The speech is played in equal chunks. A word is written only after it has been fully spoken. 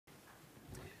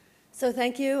So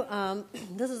thank you.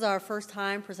 This is our first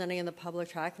time presenting in the public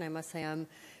track, and I must say I'm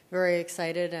very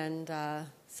excited and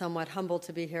somewhat humbled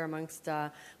to be here amongst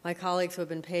my colleagues who have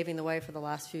been paving the way for the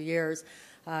last few years.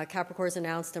 Capricor has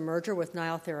announced a merger with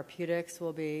ALLSTAR Therapeutics.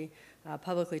 Will be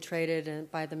publicly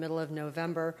traded by the middle of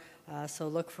November, so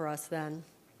look for us then.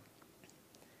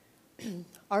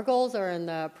 Our goals are in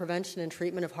the prevention and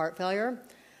treatment of heart failure.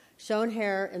 Shown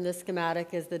here in this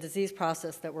schematic is the disease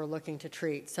process that we're looking to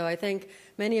treat. So I think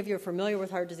many of you are familiar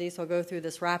with heart disease, so I'll go through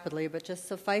this rapidly, but just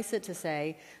suffice it to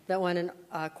say that when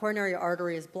a coronary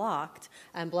artery is blocked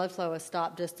and blood flow is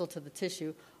stopped distal to the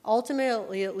tissue,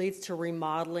 ultimately it leads to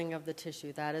remodeling of the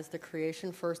tissue. That is the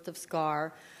creation first of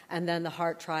scar, and then the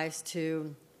heart tries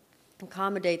to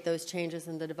accommodate those changes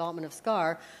in the development of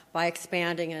scar by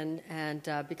expanding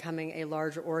and becoming a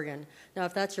larger organ. Now,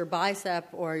 if that's your bicep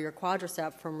or your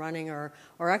quadricep from running or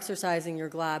exercising, you're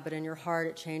glad, but in your heart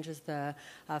it changes the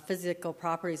physical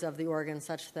properties of the organ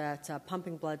such that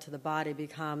pumping blood to the body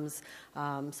becomes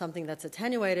something that's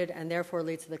attenuated and therefore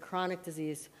leads to the chronic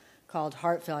disease called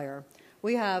heart failure.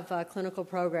 We have clinical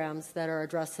programs that are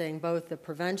addressing both the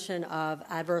prevention of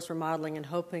adverse remodeling and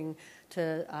hoping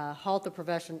to halt the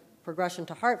progression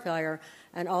to heart failure,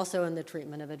 and also in the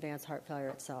treatment of advanced heart failure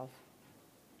itself.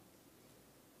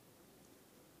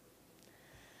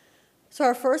 So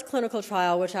our first clinical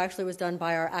trial, which actually was done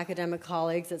by our academic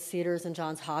colleagues at Cedars and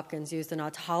Johns Hopkins, used an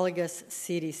autologous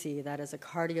CDC, that is a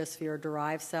cardiosphere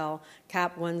derived cell,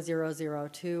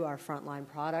 CAP1002, our frontline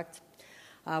product.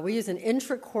 We use an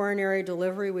intracoronary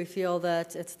delivery. We feel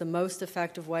that it's the most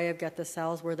effective way of get the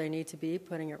cells where they need to be,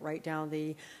 putting it right down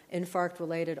the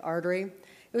infarct-related artery.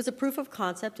 It was a proof of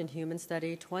concept in human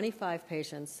study, 25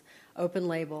 patients, open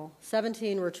label,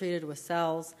 17 were treated with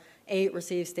cells, 8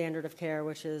 received standard of care,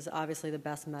 which is obviously the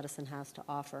best medicine has to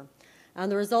offer.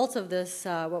 And the results of this,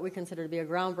 what we consider to be a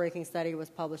groundbreaking study, was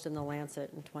published in The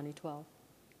Lancet in 2012.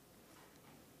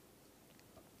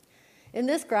 In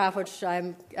this graph, which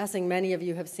I'm guessing many of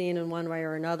you have seen in one way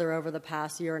or another over the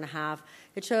past year and a half,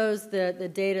 it shows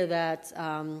the data that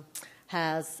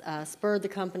has spurred the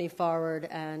company forward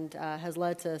and has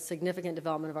led to significant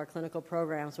development of our clinical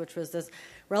programs, which was this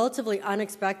relatively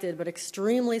unexpected but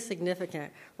extremely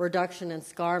significant reduction in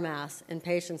scar mass in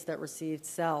patients that received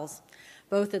cells,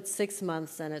 both at 6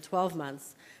 months and at 12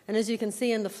 months. And as you can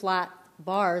see in the flat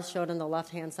bars shown on the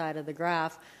left-hand side of the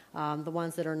graph, the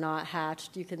ones that are not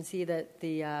hatched, you can see that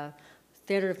the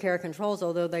standard of care controls,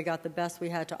 although they got the best we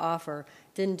had to offer,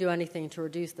 didn't do anything to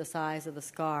reduce the size of the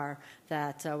scar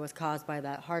that was caused by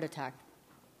that heart attack.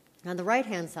 On the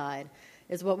right-hand side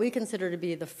is what we consider to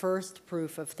be the first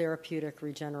proof of therapeutic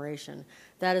regeneration.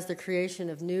 That is the creation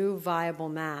of new viable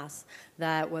mass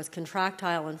that was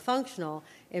contractile and functional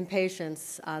in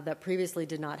patients that previously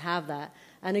did not have that.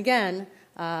 And again,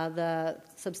 the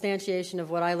substantiation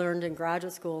of what I learned in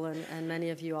graduate school, and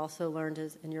many of you also learned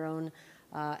in your own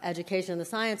education in the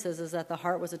sciences, is that the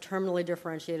heart was a terminally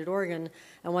differentiated organ,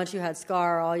 and once you had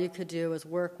scar, all you could do was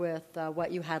work with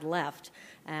what you had left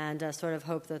and sort of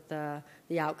hope that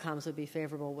the outcomes would be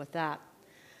favorable with that.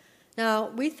 Now,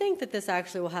 we think that this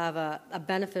actually will have a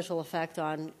beneficial effect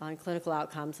on clinical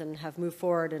outcomes and have moved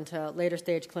forward into later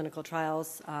stage clinical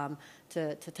trials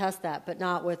to test that, but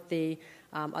not with the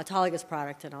autologous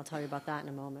product, and I'll tell you about that in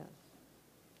a moment.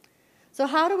 So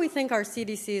how do we think our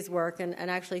CDCs work? And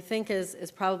actually think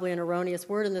is probably an erroneous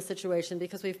word in this situation,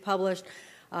 because we've published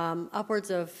upwards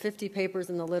of 50 papers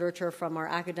in the literature from our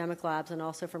academic labs and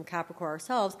also from Capricor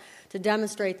ourselves to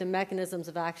demonstrate the mechanisms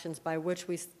of actions by which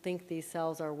we think these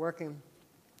cells are working.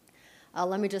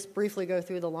 Let me just briefly go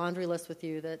through the laundry list with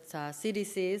you. That's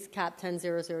CDCs,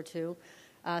 CAP1002,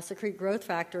 secrete growth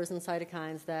factors and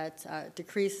cytokines that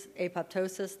decrease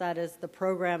apoptosis, that is the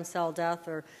programmed cell death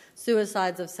or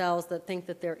suicides of cells that think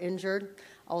that they're injured,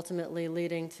 ultimately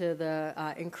leading to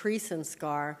the increase in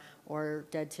scar or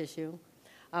dead tissue.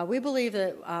 We believe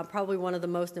that probably one of the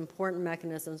most important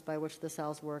mechanisms by which the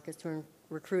cells work is to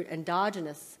recruit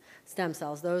endogenous stem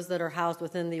cells, those that are housed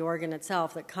within the organ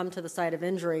itself that come to the site of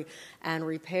injury and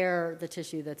repair the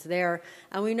tissue that's there.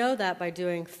 And we know that by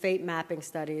doing fate mapping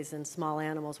studies in small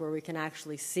animals where we can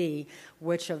actually see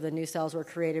which of the new cells were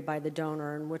created by the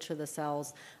donor and which of the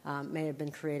cells may have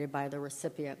been created by the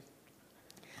recipient.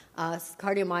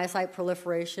 Cardiomyocyte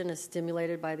proliferation is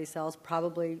stimulated by these cells,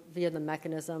 probably via the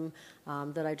mechanism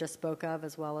that I just spoke of,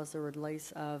 as well as the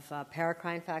release of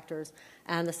paracrine factors,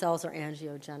 and the cells are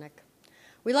angiogenic.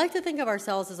 We like to think of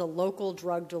ourselves as a local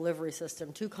drug delivery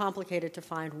system, too complicated to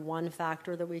find one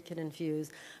factor that we can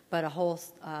infuse, but a whole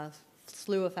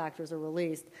slew of factors are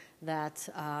released that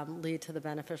lead to the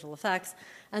beneficial effects.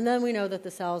 And then we know that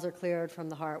the cells are cleared from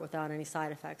the heart without any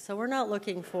side effects. So we're not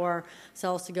looking for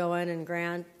cells to go in and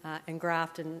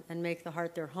graft and make the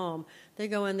heart their home. They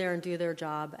go in there and do their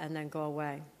job and then go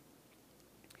away.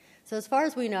 So as far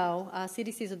as we know,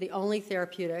 CDCs are the only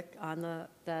therapeutic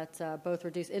that both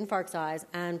reduce infarct size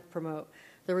and promote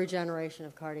the regeneration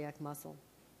of cardiac muscle.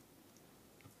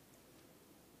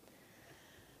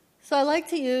 So I like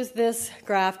to use this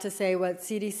graph to say what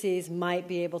CDCs might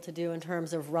be able to do in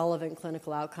terms of relevant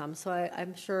clinical outcomes. So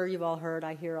I'm sure you've all heard,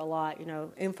 I hear a lot,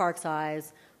 infarct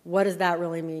size, what does that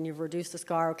really mean? You've reduced the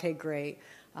scar, okay, great.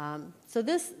 So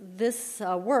this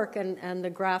work, and the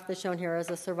graph that's shown here is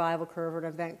a survival curve or an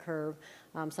event curve,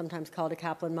 sometimes called a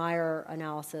Kaplan-Meier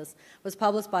analysis, was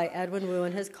published by Edwin Wu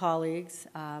and his colleagues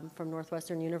from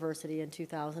Northwestern University in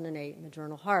 2008 in the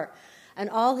journal Heart. And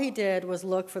all he did was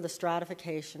look for the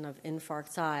stratification of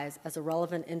infarct size as a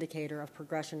relevant indicator of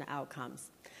progression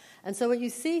outcomes. And so what you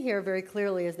see here very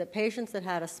clearly is that patients that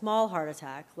had a small heart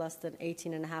attack, less than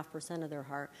 18.5% of their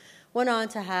heart, went on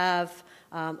to have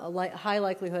a high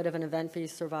likelihood of an event-free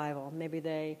survival. Maybe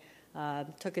they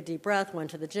took a deep breath, went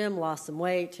to the gym, lost some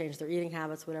weight, changed their eating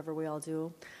habits, whatever we all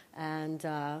do,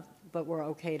 but were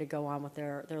okay to go on with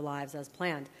their lives as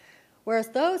planned. Whereas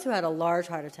those who had a large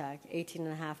heart attack,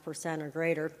 18.5% or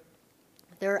greater,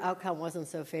 their outcome wasn't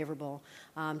so favorable.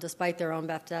 Despite their own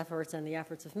best efforts and the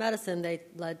efforts of medicine, they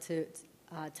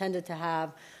tended to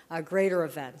have greater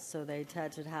events. So they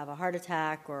tended to have a heart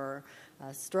attack or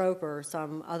a stroke or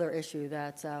some other issue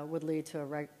that would lead to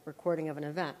a recording of an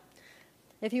event.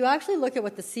 If you actually look at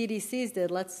what the CDCs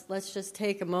did, let's just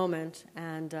take a moment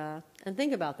and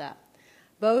think about that.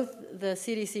 Both the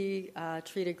CDC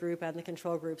treated group and the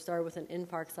control group started with an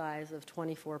infarct size of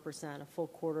 24%. A full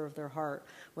quarter of their heart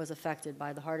was affected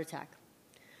by the heart attack.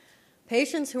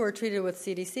 Patients who were treated with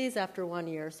CDCs after 1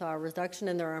 year saw a reduction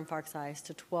in their infarct size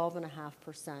to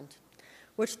 12.5%,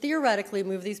 which theoretically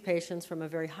moved these patients from a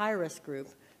very high-risk group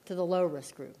to the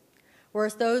low-risk group.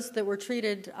 Whereas those that were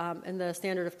treated in the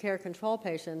standard of care control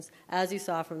patients, as you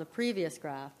saw from the previous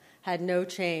graph, had no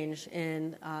change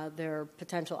in their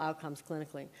potential outcomes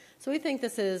clinically. So we think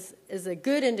this is a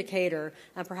good indicator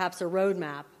and perhaps a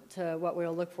roadmap to what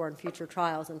we'll look for in future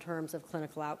trials in terms of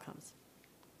clinical outcomes.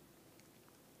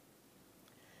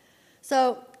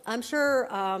 So I'm sure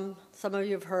some of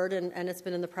you have heard, and it's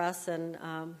been in the press, and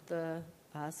the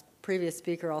previous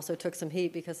speaker also took some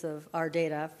heat because of our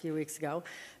data a few weeks ago,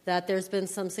 that there's been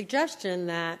some suggestion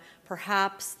that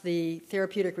perhaps the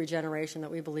therapeutic regeneration that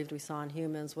we believed we saw in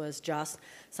humans was just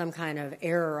some kind of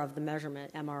error of the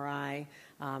measurement. MRI,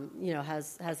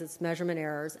 has its measurement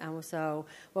errors. And so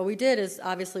what we did is,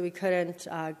 obviously we couldn't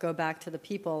go back to the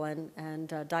people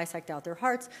and dissect out their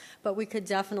hearts, but we could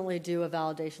definitely do a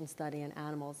validation study in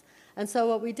animals. And so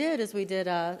what we did is we did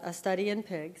a study in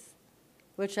pigs,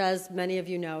 which, as many of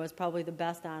you know, is probably the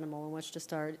best animal in which to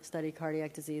study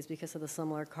cardiac disease because of the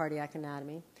similar cardiac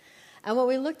anatomy. And what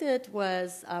we looked at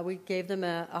was we gave them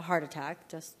a heart attack,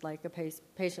 just like a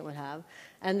patient would have.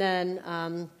 And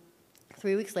then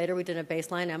 3 weeks later, we did a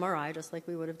baseline MRI, just like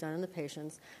we would have done in the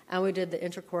patients. And we did the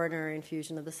intracoronary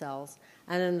infusion of the cells.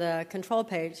 And then the control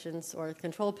patients, or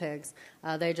control pigs,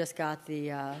 they just got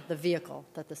the vehicle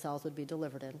that the cells would be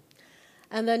delivered in.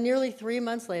 And then nearly 3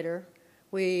 months later,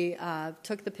 we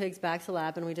took the pigs back to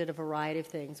lab and we did a variety of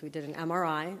things. We did an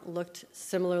MRI, looked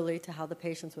similarly to how the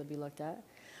patients would be looked at.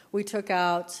 We took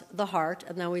out the heart,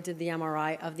 and then we did the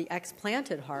MRI of the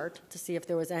explanted heart to see if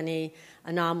there was any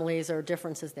anomalies or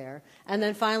differences there. And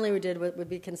then finally we did what would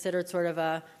be considered sort of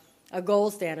a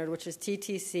gold standard, which is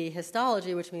TTC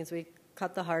histology, which means we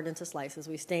cut the heart into slices.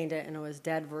 We stained it, and it was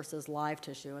dead versus live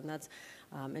tissue, and that's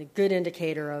a good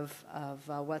indicator of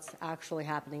what's actually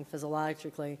happening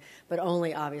physiologically, but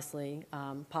only obviously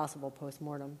possible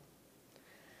post-mortem.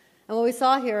 And what we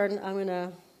saw here, and I'm going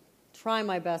to try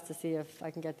my best to see if I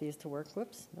can get these to work.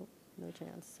 Whoops, nope, no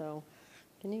chance. So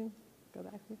can you go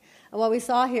back? And what we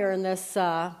saw here in this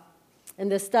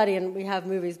study, and we have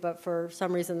movies, but for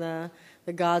some reason the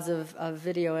gods of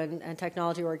video and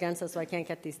technology were against us, so I can't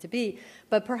get these to beat.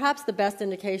 But perhaps the best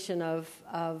indication of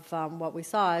what we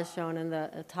saw is shown in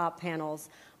the top panels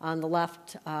on the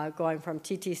left, going from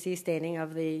TTC staining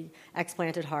of the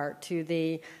explanted heart to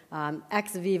the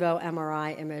ex vivo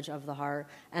MRI image of the heart,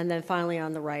 and then finally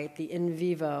on the right, the in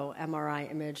vivo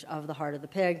MRI image of the heart of the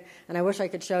pig. And I wish I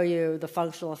could show you the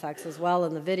functional effects as well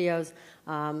in the videos,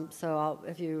 so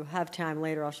if you have time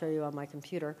later, I'll show you on my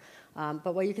computer.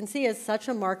 But what you can see is such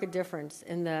a marked difference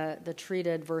in the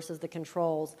treated versus the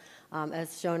controls,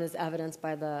 as shown as evidenced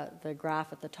by the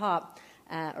graph at the top.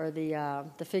 or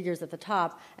the figures at the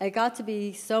top. And it got to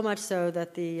be so much so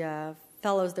that the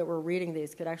fellows that were reading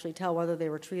these could actually tell whether they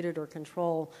were treated or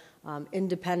control,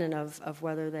 independent of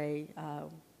whether they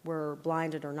were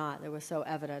blinded or not. It was so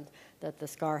evident that the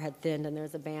scar had thinned and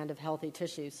there's a band of healthy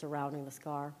tissue surrounding the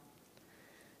scar.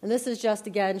 And this is just,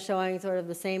 again, showing sort of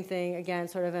the same thing, again,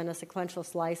 sort of in a sequential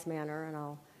slice manner, and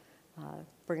I'll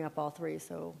bring up all three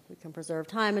so we can preserve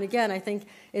time. And again, I think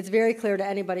it's very clear to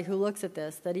anybody who looks at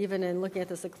this that even in looking at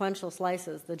the sequential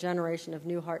slices, the generation of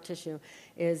new heart tissue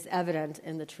is evident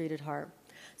in the treated heart.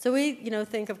 So we,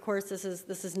 think, of course, this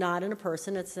is not in a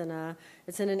person; it's in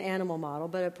an animal model,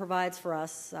 but it provides for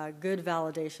us good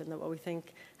validation that what we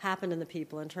think happened in the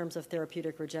people in terms of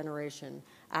therapeutic regeneration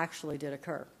actually did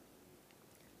occur.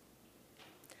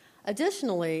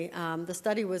 Additionally, the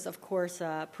study was, of course,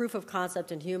 a proof of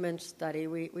concept in human study.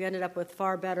 We ended up with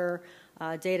far better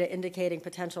data indicating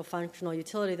potential functional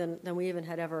utility than we even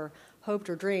had ever hoped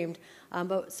or dreamed.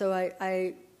 So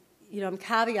I'm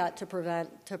caveat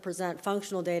to present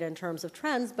functional data in terms of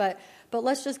trends, but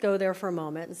let's just go there for a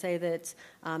moment and say that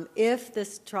if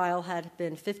this trial had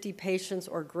been 50 patients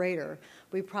or greater,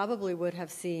 we probably would have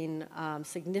seen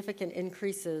significant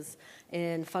increases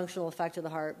in functional effect of the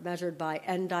heart measured by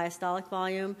end diastolic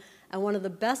volume. And one of the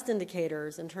best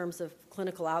indicators in terms of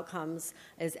clinical outcomes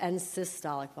is end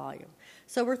systolic volume.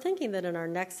 So we're thinking that in our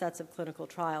next sets of clinical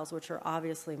trials, which are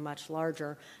obviously much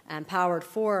larger and powered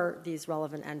for these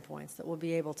relevant endpoints, that we'll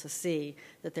be able to see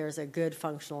that there's a good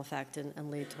functional effect and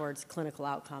lead towards clinical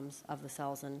outcomes of the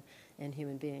cells in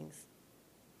human beings.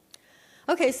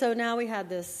 Okay, so now we had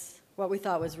this, what we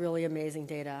thought was really amazing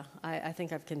data. I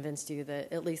think I've convinced you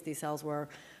that at least these cells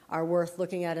are worth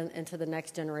looking at into the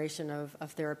next generation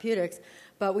of therapeutics,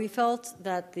 but we felt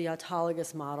that the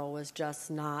autologous model was just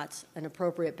not an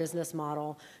appropriate business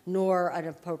model nor an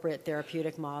appropriate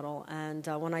therapeutic model. And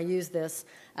when I use this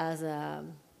as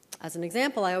an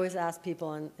example, I always ask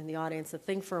people in the audience to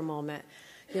think for a moment.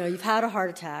 You've had a heart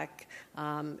attack.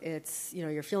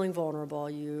 You're feeling vulnerable.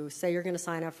 You say you're going to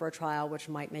sign up for a trial, which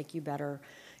might make you better.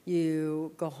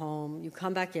 You go home, you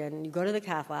come back in, you go to the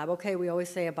cath lab. Okay, we always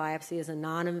say a biopsy is a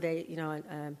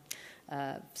non-invasive,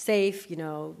 safe,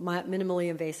 minimally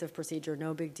invasive procedure,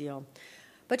 no big deal.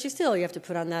 But you have to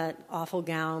put on that awful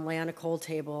gown, lay on a cold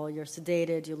table, you're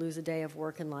sedated, you lose a day of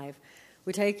work and life.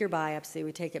 We take your biopsy,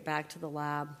 we take it back to the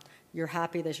lab. You're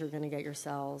happy that you're going to get your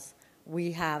cells.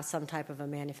 We have some type of a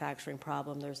manufacturing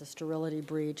problem. There's a sterility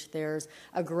breach. There's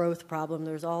a growth problem.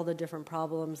 There's all the different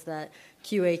problems that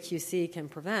QA/QC can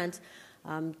prevent.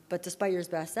 But despite your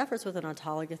best efforts with an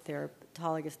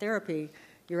autologous therapy,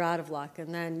 you're out of luck.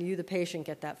 And then you, the patient,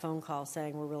 get that phone call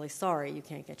saying, we're really sorry, you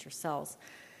can't get your cells.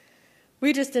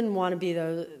 We just didn't want to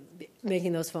be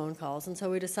making those phone calls. And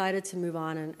so we decided to move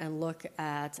on and look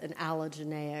at an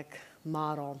allogeneic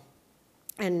model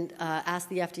and asked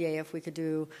the FDA if we could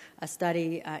do a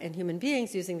study in human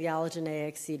beings using the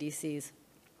Allogeneic CDCs.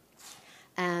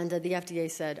 And the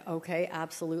FDA said, okay,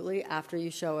 absolutely, after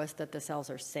you show us that the cells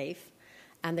are safe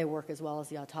and they work as well as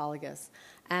the autologous.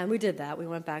 And we did that. We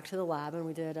went back to the lab and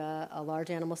we did a large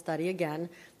animal study again,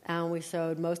 and we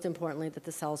showed, most importantly, that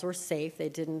the cells were safe. They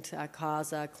didn't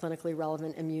cause a clinically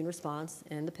relevant immune response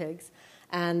in the pigs,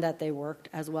 and that they worked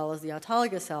as well as the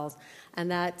autologous cells. And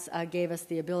that gave us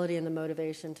the ability and the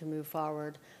motivation to move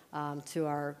forward to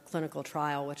our clinical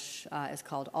trial, which is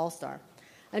called ALLSTAR.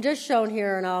 And just shown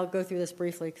here, and I'll go through this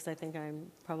briefly because I think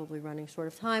I'm probably running short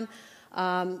of time,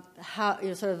 how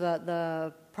sort of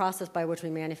the process by which we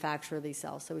manufacture these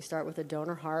cells. So we start with a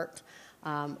donor heart.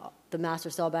 The master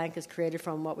cell bank is created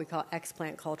from what we call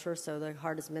explant culture, so the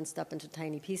heart is minced up into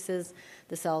tiny pieces.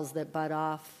 The cells that bud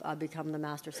off become the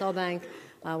master cell bank.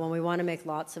 When we want to make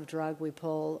lots of drug, we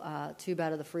pull a tube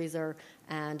out of the freezer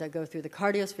and go through the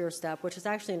cardiosphere step, which is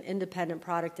actually an independent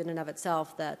product in and of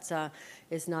itself that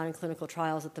is not in clinical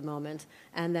trials at the moment.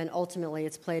 And then ultimately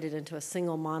it's plated into a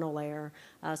single monolayer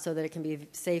so that it can be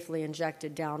safely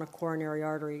injected down a coronary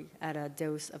artery at a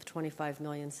dose of 25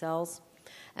 million cells,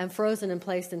 and frozen and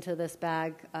placed into this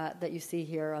bag that you see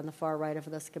here on the far right of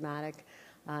the schematic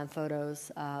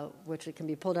photos, which it can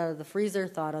be pulled out of the freezer,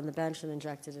 thawed on the bench, and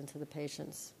injected into the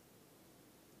patients.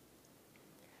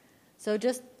 So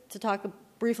just to talk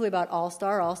briefly about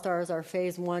ALLSTAR. ALLSTAR is our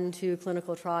phase 1/2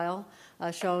 clinical trial.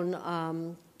 Shown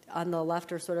on the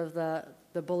left are sort of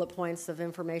the bullet points of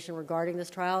information regarding this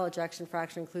trial. Ejection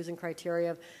fraction inclusion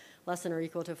criteria of less than or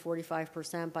equal to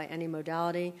 45% by any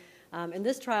modality. In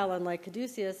this trial, unlike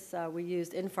CADUCEUS, we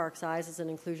used infarct size as an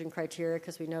inclusion criteria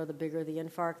because we know the bigger the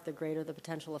infarct, the greater the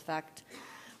potential effect.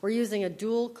 We're using a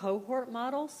dual cohort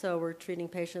model, so we're treating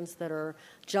patients that are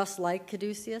just like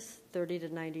CADUCEUS, 30 to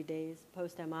 90 days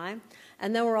post-MI.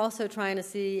 And then we're also trying to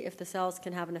see if the cells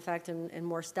can have an effect in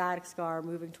more static scar,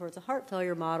 moving towards a heart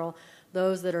failure model,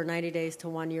 those that are 90 days to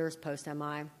 1 year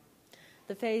post-MI.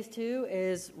 The phase 2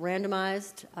 is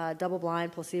randomized,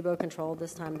 double-blind, placebo-controlled.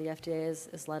 This time the FDA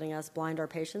is letting us blind our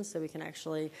patients so we can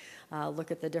actually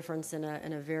look at the difference in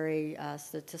a very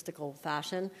statistical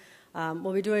fashion.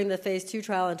 We'll be doing the phase 2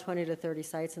 trial in 20 to 30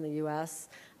 sites in the U.S.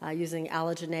 Using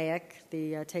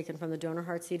Allogeneic, taken from the donor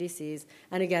heart CDCs,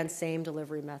 and again, same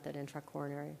delivery method,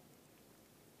 intracoronary.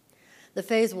 The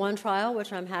phase 1 trial,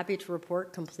 which I'm happy to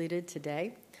report completed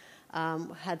today,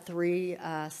 had 3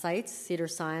 sites,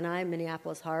 Cedars-Sinai,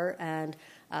 Minneapolis Heart, and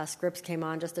Scripps came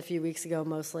on just a few weeks ago,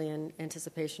 mostly in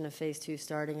anticipation of phase 2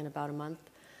 starting in about a month.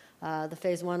 The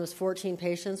phase 1 was 14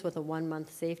 patients with a 1-month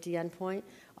safety endpoint.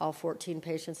 All 14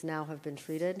 patients now have been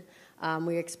treated.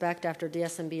 We expect after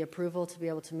DSMB approval to be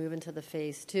able to move into the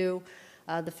phase 2.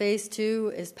 The phase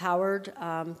 2 is powered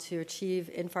to achieve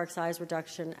infarct size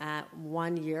reduction at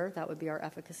 1 year. That would be our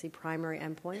efficacy primary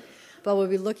endpoint. But we'll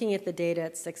be looking at the data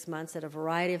at 6 months at a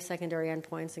variety of secondary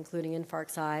endpoints, including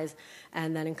infarct size,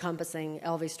 and then encompassing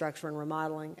LV structure and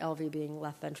remodeling, LV being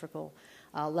left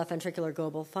ventricular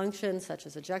global function, such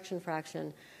as ejection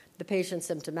fraction, the patient's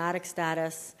symptomatic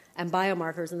status, and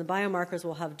biomarkers. And the biomarkers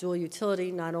will have dual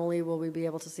utility. Not only will we be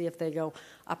able to see if they go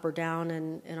up or down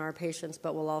in our patients,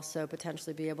 but we'll also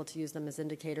potentially be able to use them as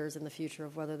indicators in the future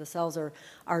of whether the cells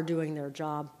are doing their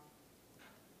job.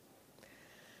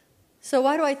 So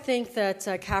why do I think that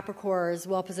Capricor is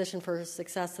well positioned for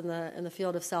success in the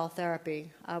field of cell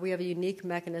therapy? We have a unique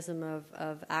mechanism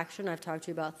of action. I've talked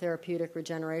to you about therapeutic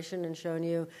regeneration and shown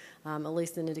you at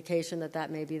least an indication that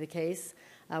may be the case.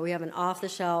 We have an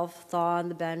off-the-shelf, thaw on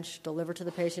the bench, deliver to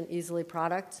the patient easily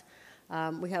product.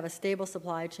 We have a stable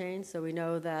supply chain, so we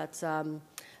know that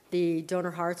the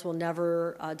donor hearts will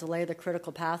never delay the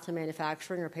critical path to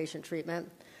manufacturing or patient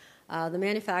treatment. The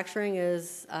manufacturing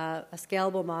is a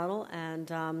scalable model,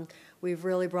 and we've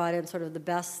really brought in sort of the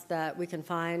best that we can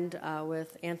find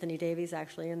with Anthony Davies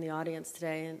actually in the audience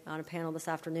today and on a panel this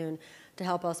afternoon to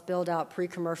help us build out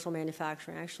pre-commercial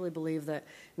manufacturing. I actually believe that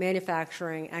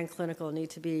manufacturing and clinical need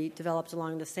to be developed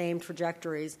along the same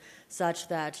trajectories such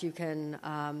that you can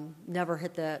never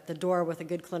hit the door with a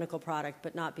good clinical product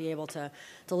but not be able to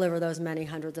deliver those many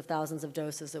hundreds of thousands of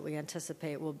doses that we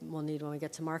anticipate we'll need when we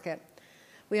get to market.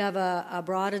 We have a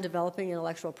broad and developing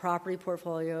intellectual property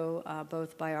portfolio,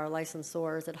 both by our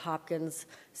licensors at Hopkins,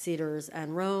 Cedars,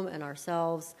 and Rome, and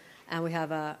ourselves. And we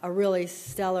have a really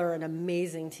stellar and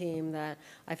amazing team that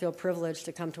I feel privileged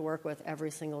to come to work with every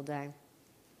single day.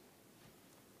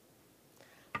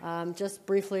 Just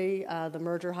briefly, the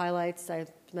merger highlights. I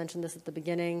mentioned this at the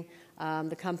beginning.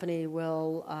 The company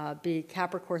will be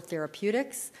Capricor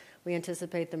Therapeutics. We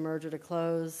anticipate the merger to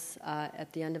close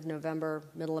at the end of November,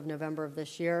 middle of November of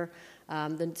this year.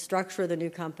 The structure of the new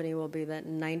company will be that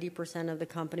 90% of the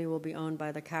company will be owned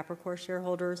by the Capricor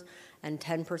shareholders and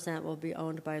 10% will be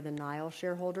owned by the Nile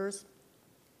shareholders.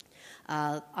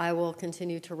 I will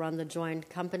continue to run the joint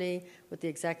company with the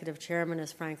executive chairman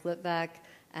as Frank Litvak,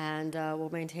 and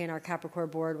we'll maintain our Capricor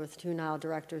board with 2 Nile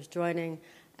directors joining,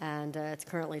 and it's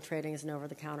currently trading as an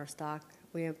over-the-counter stock.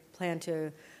 We plan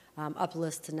to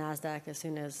uplist to NASDAQ as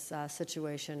soon as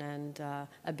situation and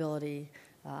ability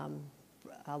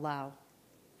allow.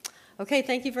 Okay,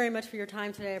 thank you very much for your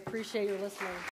time today. I appreciate your listening.